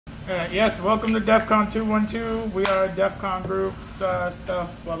Yes, welcome to DEF CON 212. We are a DEF CON group,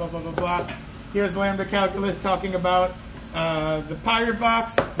 stuff, blah, blah, blah, blah, blah. Here's Lambda Calculus talking about the Pirate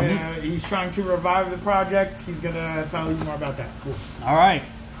Box. He's trying to revive the project. He's going to tell you more about that. Cool. All right.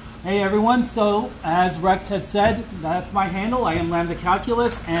 Hey, everyone. So, as Rex had said, that's my handle. I am Lambda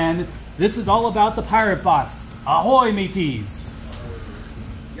Calculus, and this is all about the Pirate Box. Ahoy, mateys.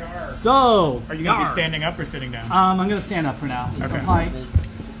 Yarr. So, are you going to be standing up or sitting down? I'm going to stand up for now. Okay.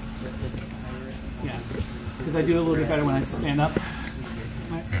 Yeah, because I do a little bit better when I stand up.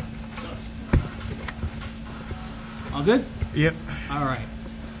 All right. All good? Yep. All right.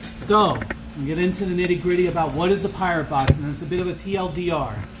 So, we get into the nitty-gritty about what is the Pirate Box, and it's a bit of a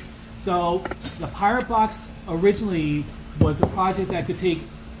TLDR. So, the Pirate Box originally was a project that could take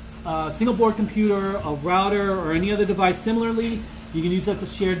a single board computer, a router, or any other device similarly. You can use that to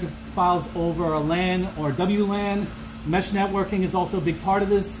share the files over a LAN or WLAN. Mesh networking is also a big part of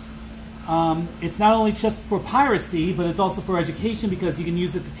this. It's not only just for piracy, but it's also for education because you can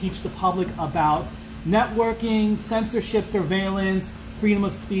use it to teach the public about networking, censorship, surveillance, freedom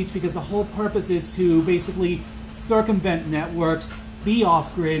of speech, because the whole purpose is to basically circumvent networks, be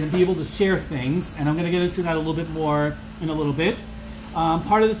off-grid, and be able to share things. And I'm going to get into that a little bit more in a little bit.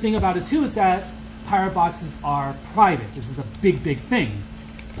 Part of the thing about it, too, is that pirate boxes are private. This is a big, big thing.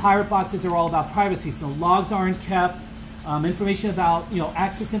 Pirate boxes are all about privacy, so logs aren't kept. Information about,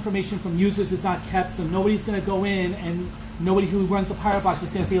 access information from users is not kept, so nobody's going to go in and nobody who runs the pirate box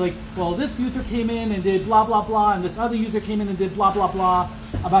is going to say like, well, this user came in and did blah, blah, blah, and this other user came in and did blah, blah, blah.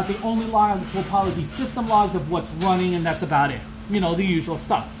 About the only logs will probably be system logs of what's running, and that's about it. The usual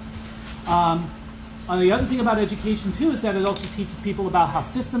stuff. The other thing about education, too, is that it also teaches people about how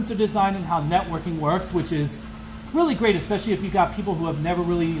systems are designed and how networking works, which is really great, especially if you've got people who have never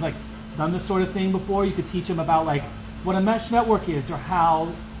really done this sort of thing before. You could teach them about what a mesh network is or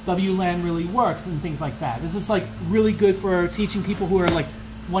how WLAN really works and things like that. This is really good for teaching people who are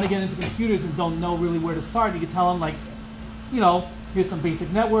want to get into computers and don't know really where to start. You can tell them here's some basic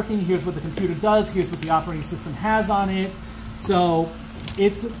networking, here's what the computer does, here's what the operating system has on it. So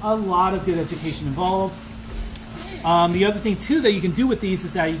it's a lot of good education involved. The other thing too that you can do with these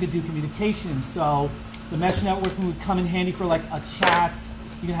is that you can do communication. So the mesh networking would come in handy for a chat.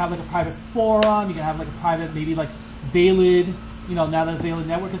 You can have a private forum. You can have a private maybe Valid. Now that Valid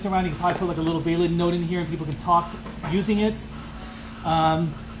network is around, you can probably put a little Valid node in here and people can talk using it.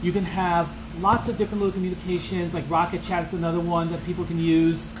 You can have lots of different little communications, like Rocket Chat is another one that people can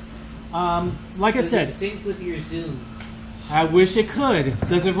use. Like I said, does it sync with your Zoom? I wish it could.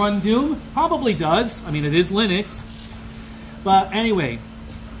 Does it run Doom? Probably does. I mean, it is Linux. But anyway,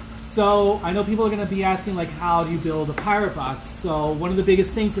 so I know people are going to be asking how do you build a pirate box? So one of the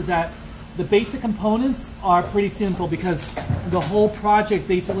biggest things is that the basic components are pretty simple because the whole project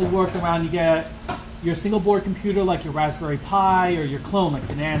basically worked around you get your single board computer like your Raspberry Pi or your clone like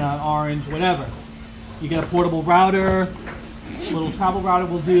Banana, Orange, whatever. You get a portable router, a little travel router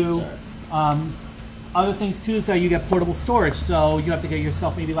will do. Other things too is that you get portable storage, so you have to get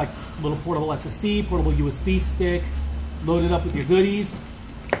yourself maybe a little portable SSD, portable USB stick, load it up with your goodies.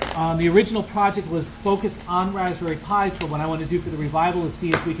 The original project was focused on Raspberry Pis, but what I want to do for the revival is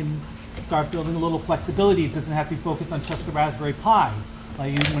see if we can start building a little flexibility. It doesn't have to be focused on just the Raspberry Pi.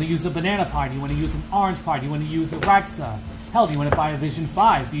 You want to use a Banana Pi, you want to use an Orange Pi, you want to use a Raxa. Hell, do you want to buy a Vision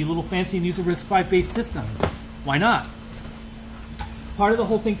 5, be a little fancy and use a RISC-V based system? Why not? Part of the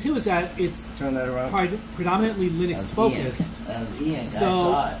whole thing too is that it's predominantly Linux focused. That was Ian.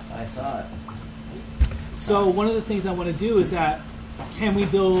 So, I saw it. So one of the things I want to do is that can we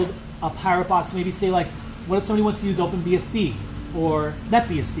build a pirate box? Maybe say what if somebody wants to use OpenBSD or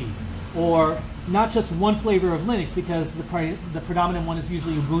NetBSD, or not just one flavor of Linux because the predominant one is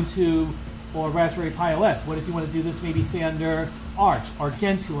usually Ubuntu or Raspberry Pi OS. What if you want to do this maybe say under Arch or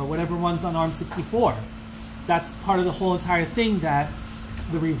Gentoo or whatever runs on ARM64? That's part of the whole entire thing that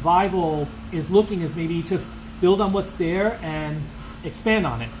the revival is looking is maybe just build on what's there and expand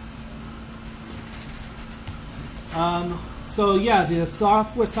on it. So yeah, the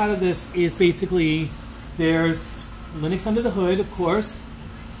software side of this is basically there's Linux under the hood, of course.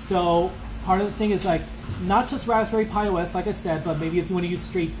 So part of the thing is not just Raspberry Pi OS, like I said, but maybe if you want to use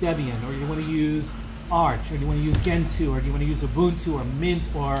straight Debian, or you want to use Arch, or you want to use Gentoo, or you want to use Ubuntu or Mint,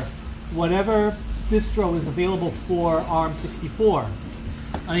 or whatever distro is available for ARM64.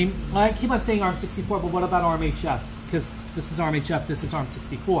 I mean, I keep on saying ARM64, but what about ARMHF? Because this is ARMHF, this is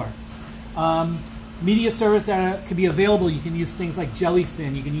ARM64. Media servers that can be available, you can use things like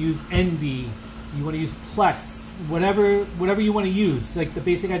Jellyfin, you can use NB, you want to use Plex, whatever you want to use. The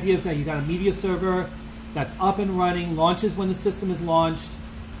basic idea is that you got a media server that's up and running, launches when the system is launched,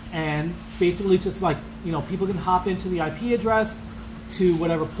 and basically just like, you know, people can hop into the IP address to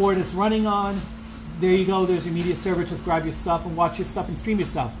whatever port it's running on. There you go, there's your media server, just grab your stuff and watch your stuff and stream your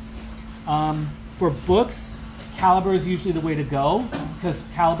stuff. For books, Calibre is usually the way to go because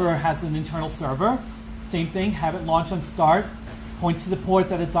Calibre has an internal server. Same thing, have it launch on start, point to the port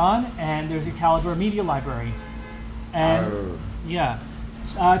that it's on, and there's your Calibre media library. And yeah,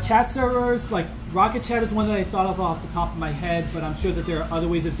 chat servers, like Rocket Chat is one that I thought of off the top of my head, but I'm sure that there are other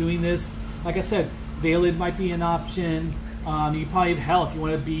ways of doing this. Like I said, Veiled might be an option. You probably have hell if you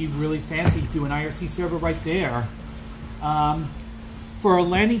want to be really fancy, do an IRC server right there. For a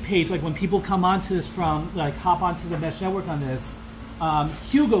landing page, like when people come onto this from, like hop onto the mesh network on this,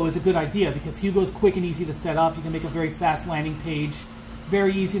 Hugo is a good idea because Hugo is quick and easy to set up. You can make a very fast landing page,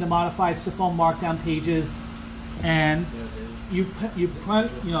 very easy to modify. It's just all markdown pages, and you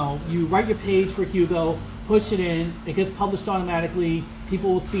write your page for Hugo, push it in, it gets published automatically.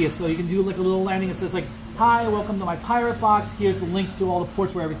 People will see it, so you can do like a little landing that says like, "Hi, welcome to my pirate box. Here's the links to all the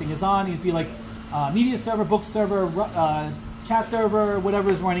ports where everything is on." You'd be like, media server, book server, chat server,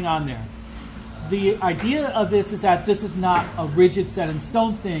 whatever is running on there. The idea of this is that this is not a rigid set in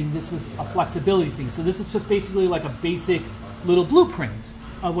stone thing, this is a flexibility thing. So this is just basically like a basic little blueprint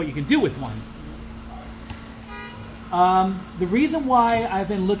of what you can do with one. The reason why I've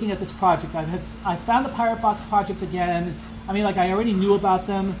been looking at this project, I found the Pirate Box project again. I mean, like I already knew about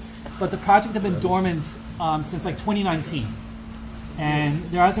them, but the project had been dormant since like 2019. And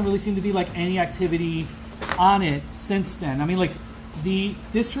there hasn't really seemed to be like any activity on it since then. I mean, like the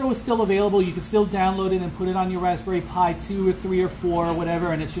distro is still available. You can still download it and put it on your Raspberry Pi 2 or 3 or 4 or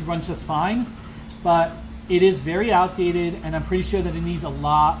whatever, and it should run just fine. But it is very outdated, and I'm pretty sure that it needs a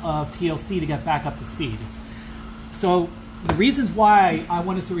lot of TLC to get back up to speed. So the reasons why I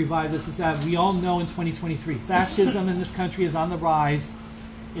wanted to revive this is that we all know in 2023, fascism in this country is on the rise.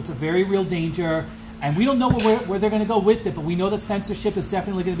 It's a very real danger, and we don't know where they're going to go with it, but we know that censorship is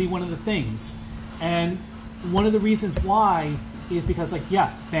definitely going to be one of the things. And one of the reasons why is because, like,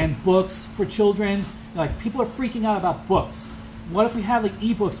 yeah, ban books for children. Like, people are freaking out about books. What if we have, like,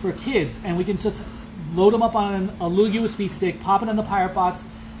 ebooks for kids, and we can just load them up on a little USB stick, pop it in the Pirate Box,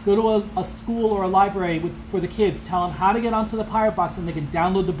 go to a school or a library for the kids, tell them how to get onto the Pirate Box, and they can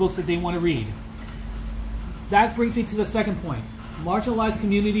download the books that they want to read. That brings me to the second point. Marginalized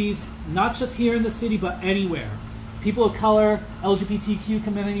communities, not just here in the city, but anywhere. People of color, LGBTQ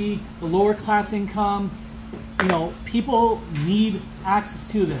community, the lower class income, you know, people need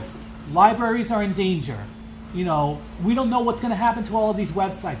access to this. Libraries are in danger. You know, we don't know what's going to happen to all of these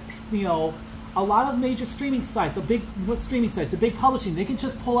websites. You know, a lot of major streaming sites, a big publishing, they can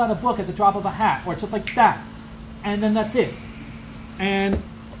just pull out a book at the drop of a hat, or just like that, and then that's it. And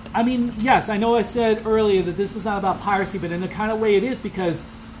I mean, yes, I know I said earlier that this is not about piracy, but in a kind of way it is, because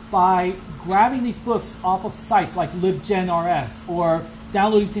by grabbing these books off of sites like LibGenRS, or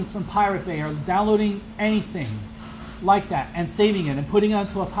downloading things from Pirate Bay, or downloading anything like that and saving it and putting it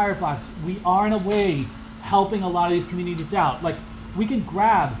onto a Pirate Box, we are in a way helping a lot of these communities out. Like, we can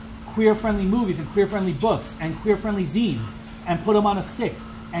grab queer-friendly movies and queer-friendly books and queer-friendly zines and put them on a stick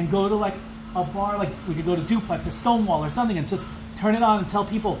and go to like a bar, like we could go to Duplex or Stonewall or something, and just turn it on and tell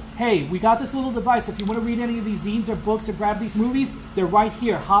people, hey, we got this little device. If you want to read any of these zines or books or grab these movies, they're right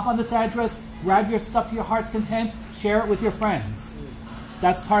here. Hop on this address, grab your stuff to your heart's content, share it with your friends.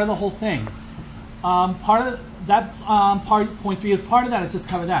 That's part of the whole thing. Point 3 is part of that. Let's just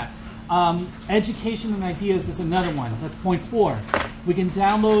cover that. Education and ideas is another one. That's point 4. We can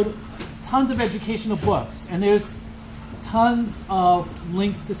download tons of educational books, and there's tons of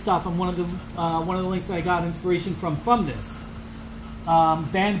links to stuff. And one of the links that I got inspiration from this.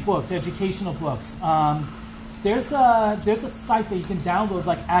 Banned books, educational books. There's a site that you can download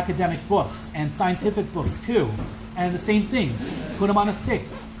like academic books and scientific books too. And the same thing, put them on a stick,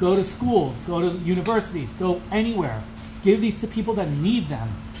 go to schools, go to universities, go anywhere. Give these to people that need them.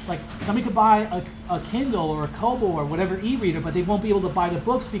 Like, somebody could buy a Kindle or a Kobo or whatever e-reader, but they won't be able to buy the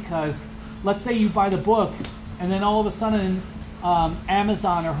books because, let's say you buy the book, and then all of a sudden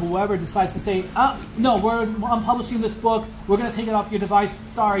Amazon or whoever decides to say, no, I'm publishing this book, we're going to take it off your device,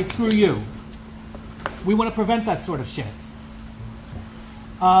 sorry, screw you. We want to prevent that sort of shit.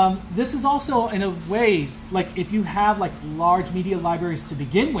 This is also, in a way, like if you have like large media libraries to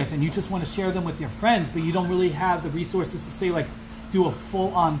begin with and you just want to share them with your friends, but you don't really have the resources to say like do a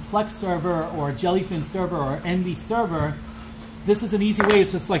full-on Plex server or a Jellyfin server or NV server, this is an easy way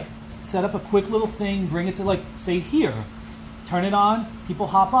to just like set up a quick little thing, bring it to like, say here, turn it on, people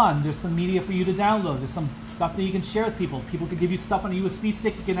hop on, there's some media for you to download, there's some stuff that you can share with people, people can give you stuff on a USB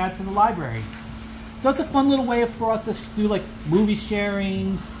stick you can add to the library. So it's a fun little way for us to do like movie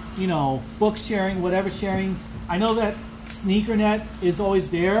sharing, you know, book sharing, whatever sharing. I know that SneakerNet is always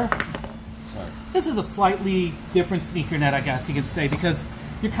there. Sorry. This is a slightly different SneakerNet, I guess you could say, because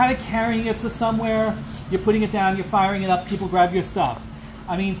you're kind of carrying it to somewhere, you're putting it down, you're firing it up, people grab your stuff.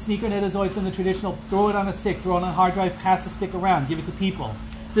 I mean, SneakerNet has always been the traditional, throw it on a stick, throw it on a hard drive, pass the stick around, give it to people.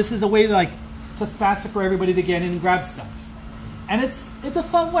 This is a way to, like, just faster for everybody to get in and grab stuff. And it's a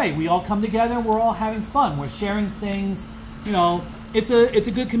fun way. We all come together, we're all having fun, we're sharing things, you know, it's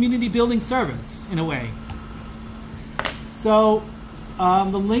a good community building service, in a way. So,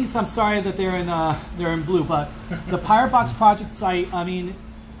 the links, I'm sorry that they're in blue, but the Piratebox project site, I mean,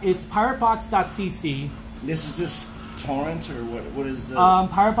 it's piratebox.cc. This is just torrent, or what is the...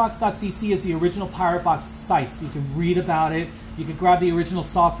 Piratebox.cc is the original Piratebox site, so you can read about it. You can grab the original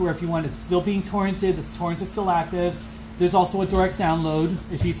software if you want. It's still being torrented. The torrents are still active. There's also a direct download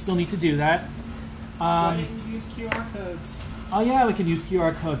if you still need to do that. Why didn't you use QR codes? Oh yeah, we can use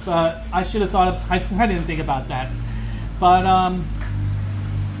QR codes, but I should have thought of, I didn't think about that. But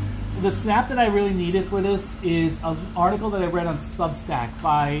the snap that I really needed for this is an article that I read on Substack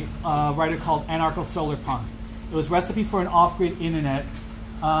by a writer called Anarcho-Solarpunk. It was recipes for an off-grid internet.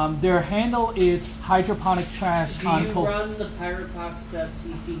 Their handle is hydroponic trash. Do you run the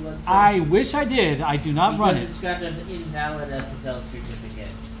piratebox.cc website? I wish I did. I do not run it. Because it's got an invalid SSL certificate.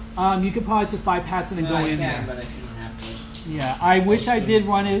 You could probably just bypass it and go in there. But I shouldn't have to. Yeah, I wish I did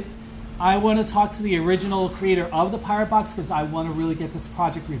run it. I want to talk to the original creator of the Piratebox because I want to really get this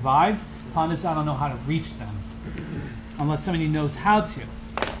project revived. Problem is, I don't know how to reach them unless somebody knows how to.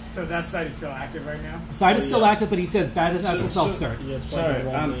 So that site is still active right now? The site is still active, but he says bad as SSL cert. Sorry,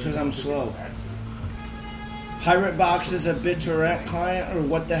 because I'm slow. Piratebox is a BitTorrent client, or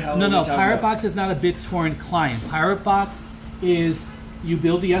what the hell? No, are we no. talking about? Piratebox is not a BitTorrent client. Piratebox is you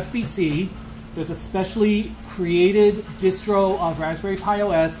build the SBC. There's a specially created distro of Raspberry Pi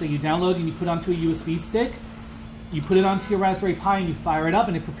OS that you download and you put onto a USB stick. You put it onto your Raspberry Pi and you fire it up,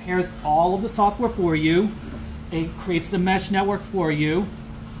 and it prepares all of the software for you. It creates the mesh network for you.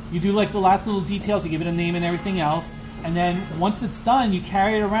 You do like the last little details, you give it a name and everything else, and then once it's done, you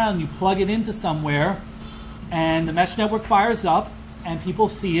carry it around, you plug it into somewhere, and the mesh network fires up, and people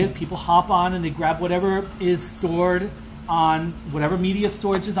see it, people hop on, and they grab whatever is stored on whatever media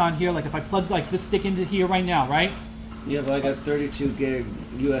storage is on here. Like if I plug like this stick into here right now, right? You have like a 32 gig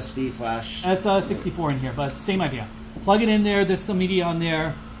USB flash. That's a 64 in here, but same idea. Plug it in there, there's some media on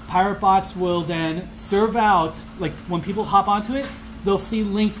there. Piratebox will then serve out, like when people hop onto it, they'll see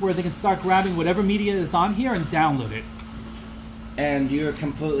links where they can start grabbing whatever media is on here and download it. And you're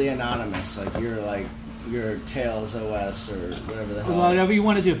completely anonymous, like your Tails OS or whatever the hell. Whatever you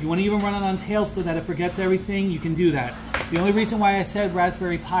want to do. If you want to even run it on Tails so that it forgets everything, you can do that. The only reason why I said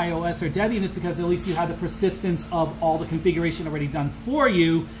Raspberry Pi OS or Debian is because at least you have the persistence of all the configuration already done for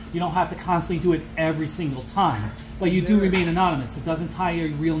you. You don't have to constantly do it every single time. But you do remain anonymous. It doesn't tie your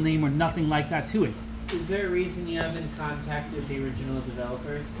real name or nothing like that to it. Is there a reason you haven't contacted the original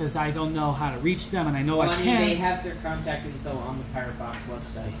developers? Because I don't know how to reach them, and I know well, I can. They have their contact info on the Pirate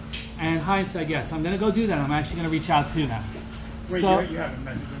website. And hindsight, yes, I'm going to go do that. I'm actually going to reach out to them. Wait, so, you haven't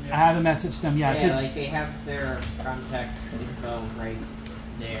messaged them yet? I haven't messaged them yet. Yeah, like they have their contact info right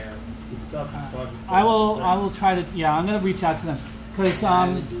there. I will try to. Yeah, I'm going to reach out to them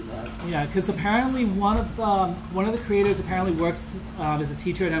because apparently one of the creators apparently works as a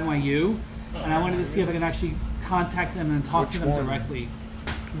teacher at NYU. And I wanted to see if I could actually contact them and talk to them directly.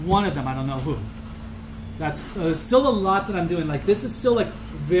 One of them, I don't know who. That's there's still a lot that I'm doing. Like this is still like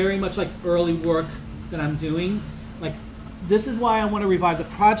very much like early work that I'm doing. Like this is why I want to revive the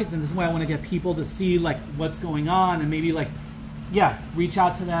project, and this is why I want to get people to see like what's going on, and maybe like, yeah, reach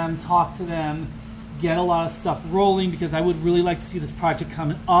out to them, talk to them, get a lot of stuff rolling, because I would really like to see this project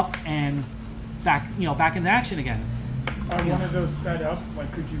come up and back into action again. Are one of those set up?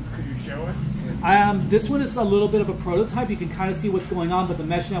 Like, could you show us? This one is a little bit of a prototype. You can kind of see what's going on, but the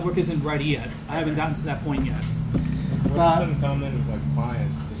mesh network isn't ready yet. I haven't gotten to that point yet. What are some common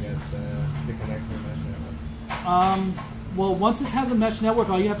clients to get to connect to the mesh network? Well, once this has a mesh network,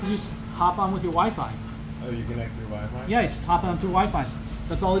 all you have to do is hop on with your Wi-Fi. Oh, you connect through Wi-Fi? Yeah, you just hop on through Wi-Fi.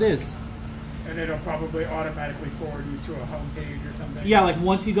 That's all it is. And it'll probably automatically forward you to a home page or something? Yeah, like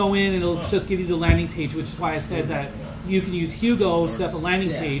once you go in, it'll just give you the landing page, which is why I said that you can use Hugo, set up a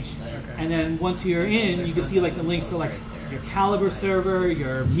landing page, and then once you're in, you can see like the links for like your Calibre server,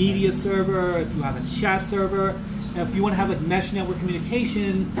 your media server, if you have a chat server. And if you want to have like mesh network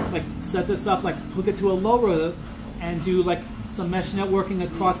communication, like set this up, like hook it to a LoRa and do like some mesh networking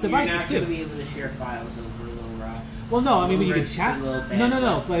across devices too. You're not going to be able to share files over LoRa. Well, no, I mean, you can chat.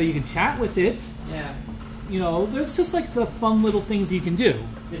 No, but you can chat with it. Yeah. you know, there's just like the fun little things you can do.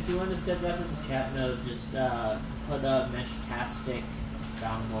 If you want to set it up as a chat node, just put a Meshtastic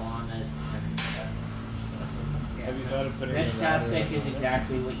dongle on it. And, Have you thought of putting Meshtastic is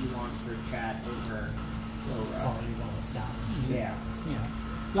exactly what you want for chat over It's already well established. Yeah. Yeah.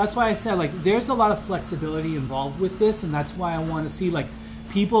 That's why I said, like, there's a lot of flexibility involved with this, and that's why I want to see, like,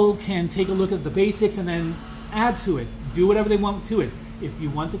 people can take a look at the basics and then add to it. Do whatever they want to it. If you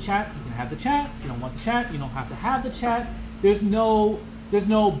want the chat, you can have the chat. If you don't want the chat, you don't have to have the chat. There's no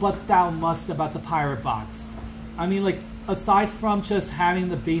but thou must about the pirate box. I mean, like, aside from just having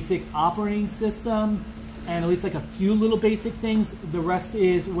the basic operating system and at least like a few little basic things, the rest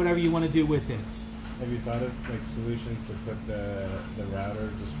is whatever you want to do with it. Have you thought of like solutions to put the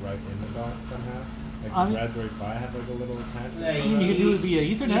router just right in the box somehow? Like does Raspberry Pi have like a little attachment? You could do it via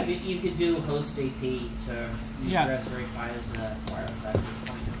Ethernet. You could do host AP to use Raspberry Pi as a wireless access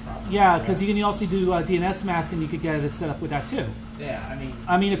point. Yeah, because you can also do DNS mask, and you could get it set up with that too. Yeah,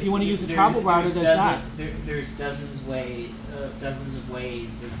 I mean, if you want to use a travel router, there's that. There's dozens of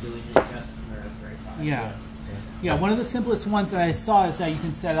ways of doing it just from the Raspberry Pi. Yeah. One of the simplest ones that I saw is that you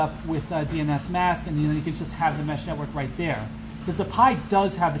can set up with DNS mask, and then you can just have the mesh network right there. Because the Pi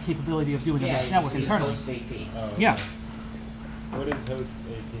does have the capability of doing a mesh network internally. Host AP. Oh, okay. Yeah. What is host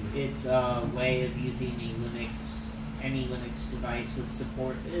AP? It's a way of using any Linux device with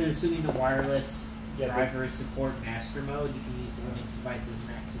support, assuming the wireless drivers support master mode, you can use the Linux device as an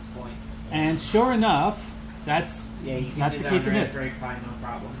access point. And sure enough, that's you can that's do the case in this. Raspberry Pi, no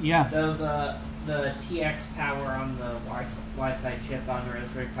problem. Yeah. The TX power on the Wi-Fi chip on the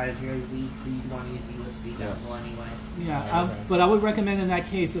Raspberry Pi is really weak, so you'd want to use a USB dongle anyway. Yeah, but I would recommend in that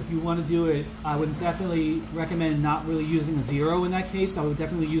case, if you want to do it, I would definitely recommend not really using a 0 in that case. I would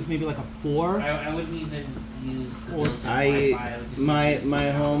definitely use maybe like a 4. I wouldn't even use the my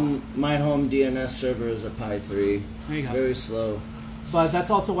home DNS server is a Pi 3. There you it's go. Very slow. But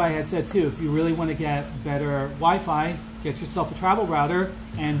that's also why I had said too, if you really want to get better Wi-Fi, get yourself a travel router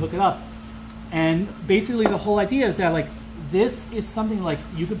and hook it up. And basically the whole idea is that like this is something like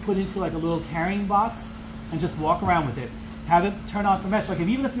you could put into like a little carrying box and just walk around with it. Have it turn on for mesh. Like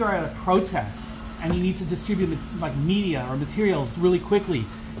even if you're at a protest and you need to distribute like media or materials really quickly,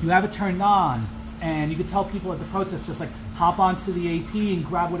 you have it turned on and you could tell people at the protest just like hop onto the AP and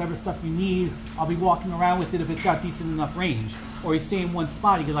grab whatever stuff you need. I'll be walking around with it if it's got decent enough range. Or you stay in one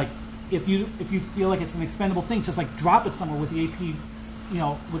spot, you could like if you feel like it's an expendable thing, just like drop it somewhere with the AP, you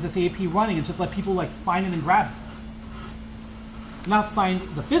know, with this AP running and just let people like find it and grab it. Not find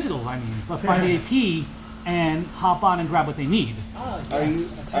the physical, I mean, but find the AP and hop on and grab what they need.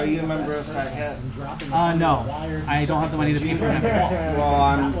 Are you a member of Fat Cat? No, I don't have the money to pay for it. Well,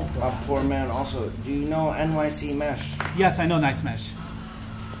 I'm a poor man also. Do you know NYC Mesh? Yes, I know Nice Mesh.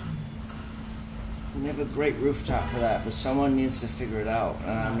 We have a great rooftop for that, but someone needs to figure it out,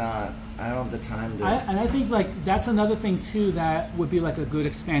 and I don't have the time to. And I think like that's another thing too that would be like a good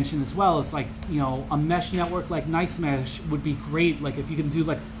expansion as well. It's like, you know, a mesh network like Nice Mesh would be great. Like if you can do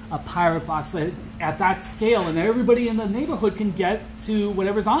like a pirate box at that scale, and everybody in the neighborhood can get to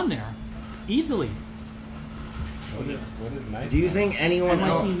whatever's on there easily. What is nice? Do you think anyone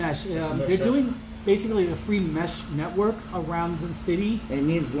else? NYC Mesh. They're doing basically a free mesh network around the city. It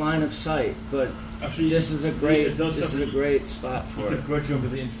needs line of sight, but actually, this is a great spot for it. You can bridge over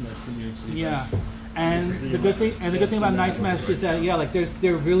the internet to New York City. Yeah. And the good thing about Nice Mesh is that like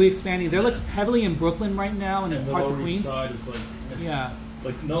they're really expanding. They're like heavily in Brooklyn right now and in parts of Queens. Side is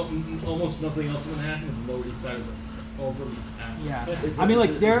like almost nothing else in Manhattan. The Lower East Side is like overly packed. Yeah, I mean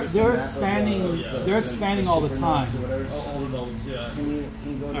like they're expanding. They're expanding all the time. All the nodes, yeah. Can you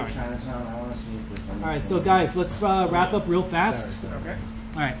go to Chinatown? I want to see if there's something. All right, so guys, let's wrap up real fast. Okay.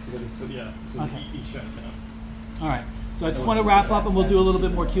 All right. So Okay. East Chinatown. All right. So I just want to wrap up, and we'll do a little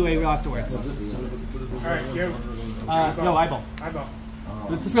bit more QA afterwards. All right, you. No, eyeball. Eyeball.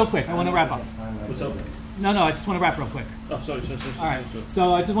 Just real quick. I want to wrap up. What's up? No, I just want to wrap real quick. Oh, sorry. All right.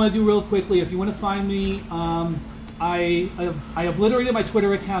 So I just want to do real quickly. If you want to find me, I obliterated my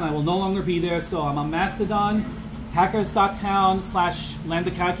Twitter account. I will no longer be there. So I'm on Mastodon,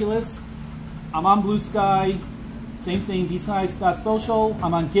 hackers.town/Lambda Calculus. I'm on Blue Sky. Same thing. bsides.social.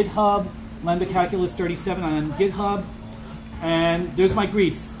 I'm on GitHub. Lambda Calculus 37 on GitHub. And there's my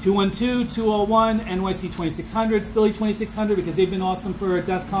greets. 212, 201, NYC 2600, Philly 2600 because they've been awesome for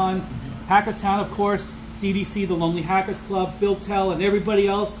DEF CON. Hackerstown, of course. CDC, the Lonely Hackers Club, PhilTel, and everybody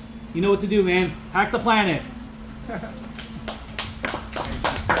else. You know what to do, man. Hack the planet. I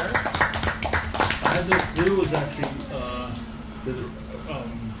had the glue was actually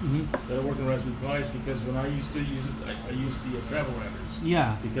that I worked on Raspberry Pis because when I used to use it, I used the travel routers.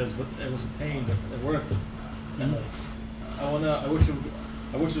 Yeah. Because it was a pain. It worked. And, I wish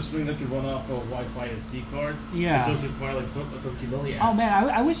there was something that could run off a Wi-Fi SD card. Yeah. Those require like frequency milliamps. Oh man,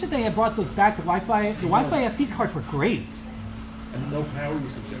 I wish that they had brought those back. The Wi-Fi SD cards were great. And no power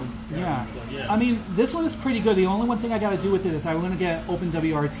usage. Yeah. Yeah. I mean, this one is pretty good. The only one thing I got to do with it is I want to get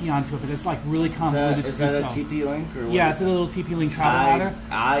OpenWRT onto it, but it's like really convoluted Is to do that a so. TP link or what? Yeah, it's a little TP Link travel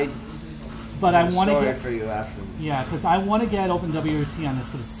ladder. But I want to story get for you after. Yeah, because I want to get OpenWRT on this,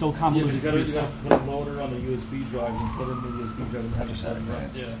 but it's so convoluted to do you so. gotta put a motor on the USB drives and put in the USB drive and have it start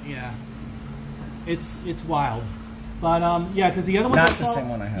rest. Yeah. Yeah, it's wild. But yeah, because the other ones Not I the saw, same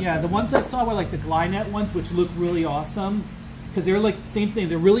one I have. yeah, the ones I saw were like the GlideNet ones, which look really awesome. Because they're like the same thing.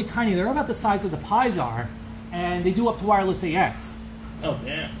 They're really tiny. They're about the size of the Pi's are, and they do up to wireless AX. Oh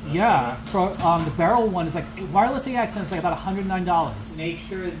yeah. Yeah, for the Barrel one is like wireless AX, and it's like about $109. Make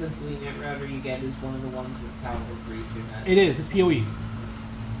sure the BlueNet router you get is one of the ones with power over Ethernet. It is. It's PoE.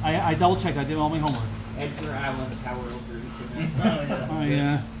 I double checked. I did all my homework. Edgar Island power over Ethernet. Oh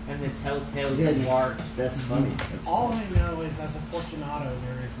yeah. And the Telltale Yarr. That's funny. All I know is, as a Fortunato,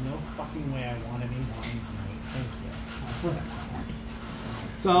 there is no fucking way I want any wine tonight. Thank you.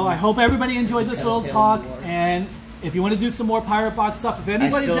 So I hope everybody enjoyed this little talk, and if you want to do some more Pirate Box stuff, if I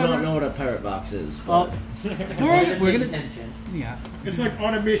anybody's still ever, don't know what a pirate box is. well, we're gonna, Attention. yeah. It's like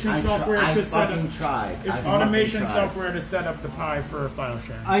automation software I to set up. fucking tried. It's I automation fucking tried. software to set up the Pi for file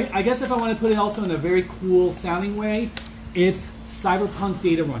sharing. I guess if I want to put it also in a very cool sounding way, it's cyberpunk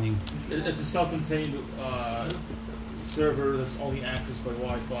data running. It's a self-contained server that's only accessed by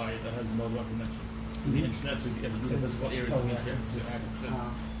Wi-Fi that has no web connection to the internet, so you have to do this what area to access it.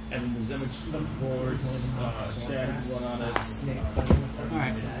 And there's image boards, chat run on it. Snake. All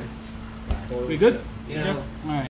right. We good? You know, All right.